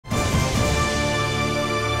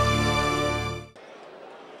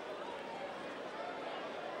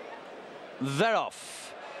They're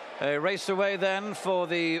off. A race away then for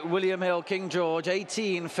the William Hill King George.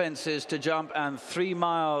 18 fences to jump and 3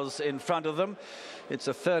 miles in front of them. It's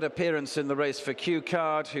a third appearance in the race for Q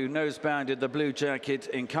Card, who nose-bounded the blue jacket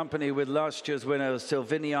in company with last year's winner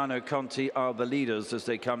Silviniaco Conti are the leaders as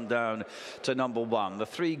they come down to number 1. The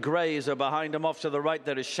 3 greys are behind them. Off to the right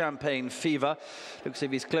there is Champagne Fever. Looks as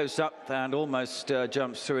if he's close up and almost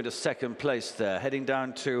jumps through into second place there. Heading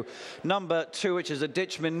down to number 2, which is a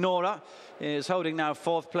ditch. Minora is holding now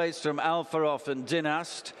 4th place from Alfarov and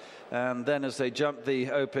Dynast. And then as they jump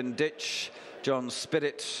the open ditch, John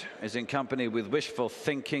Spirit is in company with Wishful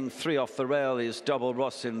Thinking. 3 off the rail is Double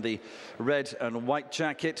Ross in the red and white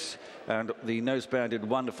jacket. And the nose-bounded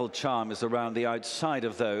Wonderful Charm is around the outside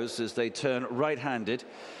of those as they turn right-handed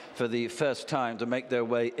for the first time to make their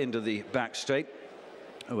way into the back straight,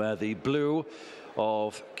 where the blue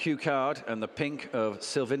of Q Card and the pink of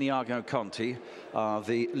Silviniaco Conti are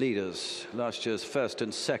the leaders. Last year's first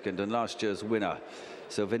and second and last year's winner,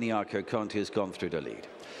 Silviniaco Conti, has gone through the lead.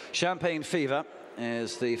 Champagne Fever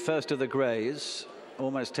is the first of the greys,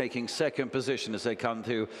 almost taking second position as they come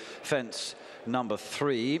through fence number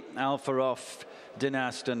 3. Alfarov,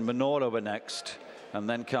 Dynast and Minora were next. And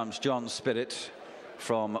then comes John Spirit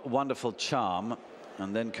from Wonderful Charm.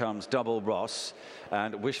 And then comes Double Ross.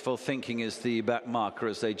 And Wishful Thinking is the back marker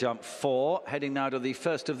as they jump 4. Heading now to the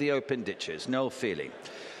first of the open ditches. Noel Fehily.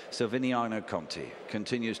 Silviniaco Conti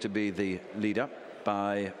continues to be the leader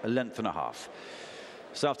by a length and a half.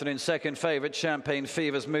 This afternoon's second favourite, Champagne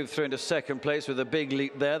Fever's moved through into second place with a big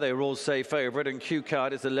leap there. They were all safe favourite, and Q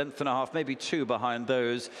Card is a length and a half, maybe 2 behind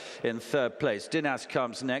those in third place. Dynast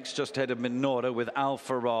comes next, just ahead of Minora with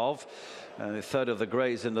Alfarov, the third of the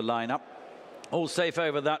greys in the lineup. All safe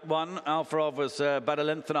over that one. Alfarov was about a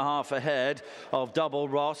length and a half ahead of Double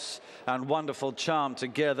Ross and Wonderful Charm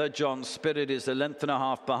together. John Spirit is a length and a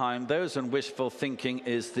half behind those, and Wishful Thinking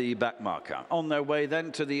is the back marker. On their way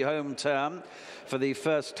then to the home turn for the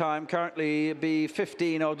first time. Currently be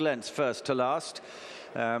 15 odd lengths first to last.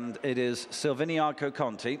 And it is Silviniaco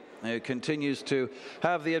Conti who continues to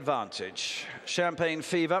have the advantage. Champagne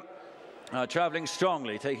Fever travelling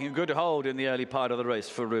strongly, taking a good hold in the early part of the race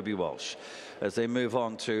for Ruby Walsh as they move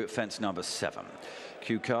on to fence number 7.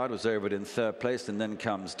 Q Card was over it in third place, and then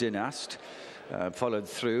comes Dynast, followed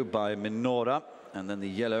through by Minora, and then the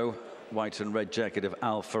yellow, white and red jacket of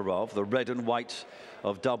Alfarov. The red and white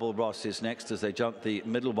of Double Ross is next as they jump the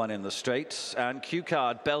middle one in the straight, and Q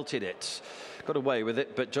Card belted it, got away with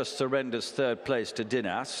it, but just surrenders third place to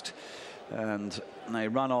Dynast. And they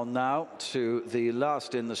run on now to the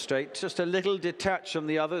last in the straight. Just a little detached from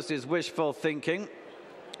the others is Wishful Thinking.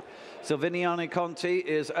 Silviniaco Conti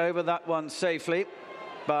is over that one safely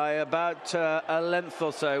by about a length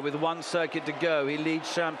or so with 1 circuit to go. He leads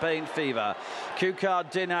Champagne Fever. Q Card,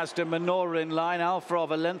 Dynast and Minora in line.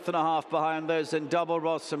 Alfarov a length and a half behind those, and Double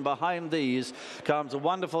Ross, and behind these comes a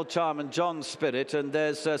Wonderful Charm and John Spirit, and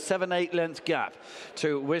there's a 7-8 length gap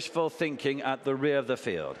to Wishful Thinking at the rear of the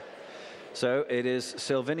field. So it is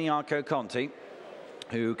Silviniaco Conti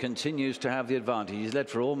who continues to have the advantage. He's led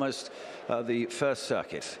for almost the first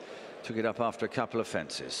circuit. Took it up after a couple of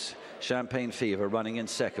fences. Champagne Fever running in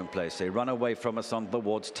second place. They run away from us on the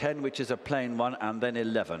wards. 10, which is a plain one, and then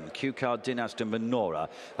 11. Q Card, Dynast and Minora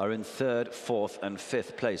are in third, fourth and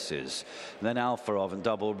fifth places. And then Alfarov and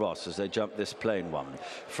Double Ross as they jump this plain one.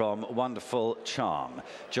 From Wonderful Charm,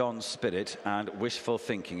 John Spirit and Wishful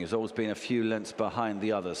Thinking has always been a few lengths behind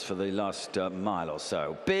the others for the last mile or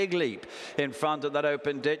so. Big leap in front of that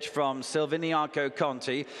open ditch from Silviniaco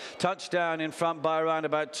Conti. Touchdown in front by around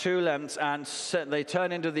about 2 lengths, and they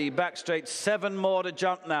turn into the back straight. 7 more to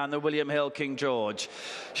jump now in the William Hill King George.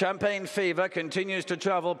 Champagne Fever continues to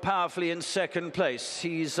travel powerfully in second place.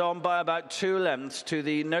 He's on by about 2 lengths to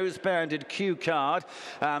the nose-banded Q Card.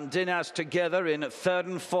 Dynast together in third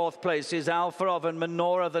and fourth places. Alfarov and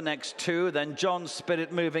Minora the next 2. Then John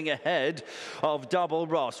Spirit moving ahead of Double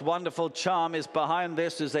Ross. Wonderful Charm is behind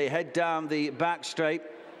this as they head down the back straight.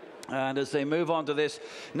 And as they move on to this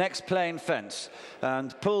next plain fence,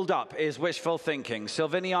 and pulled up is Wishful Thinking.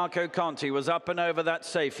 Silviniaco Conti was up and over that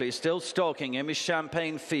safely. Still stalking him is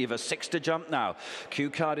Champagne Fever. 6 to jump now. Q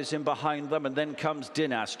Card is in behind them, and then comes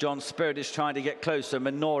Dynast. John Spirit is trying to get closer.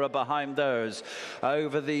 Minora behind those.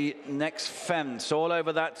 Over the next fence, all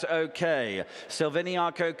over that's okay.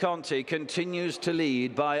 Silviniaco Conti continues to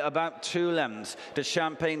lead by about 2 lengths to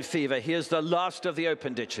Champagne Fever. Here's the last of the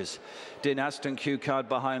open ditches. Dynast and Q Card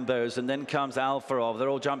behind those, and then comes Alfarov. They're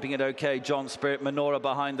all jumping it okay. John Spirit, Minora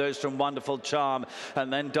behind those from Wonderful Charm,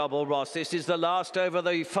 and then Double Ross. This is the last over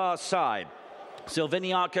the far side.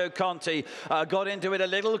 Silviniaco Conti got into it a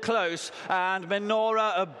little close, and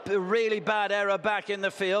Minora, a really bad error back in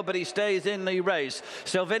the field, but he stays in the race.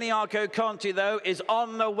 Silviniaco Conti, though, is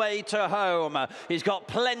on the way to home. He's got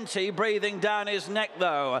plenty breathing down his neck,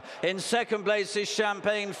 though. In second place is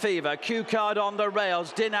Champagne Fever. Q-Card on the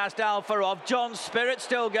rails. Dinast Alfarov. John Spirit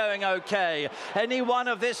still going okay. Any one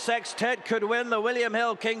of this sextet could win the William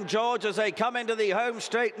Hill King George as they come into the home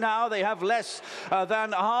straight now. They have less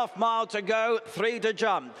than a half mile to go. 3 to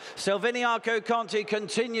jump. Silviniaco Conti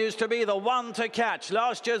continues to be the one to catch.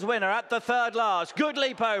 Last year's winner at the third last. Good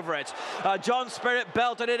leap over it. John Spirit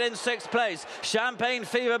belted it in 6th place. Champagne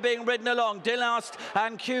Fever being ridden along. Dinast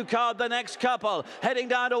and Q-Card the next couple. Heading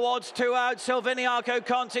down towards 2 out. Silviniaco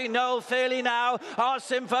Conti. Noel Fehily now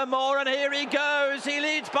asks him for more, and here he goes. He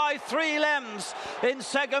leads by 3 lengths. In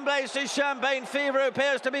 2nd place is Champagne Fever, who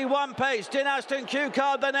appears to be 1 pace. Dinast and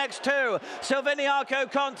Q-Card the next 2.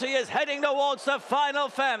 Silviniaco Conti is heading towards the final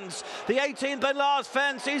fence. The 18th and last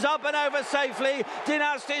fence. He's up and over safely.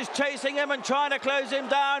 Dinast is chasing him and trying to close him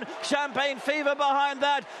down. Champagne Fever behind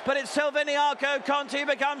that, but it's Silviniaco Conti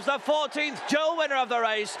becomes the 14th dual winner of the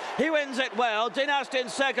race. He wins it well. Dinast in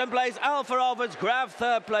 2nd place. Alfarov has grabbed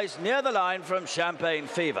 3rd place near the line from Champagne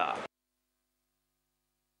Fever.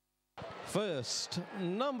 First,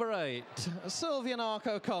 number 8,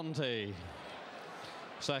 Silviniaco Conti.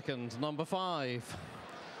 Second, number 5.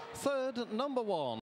 Third, number 1.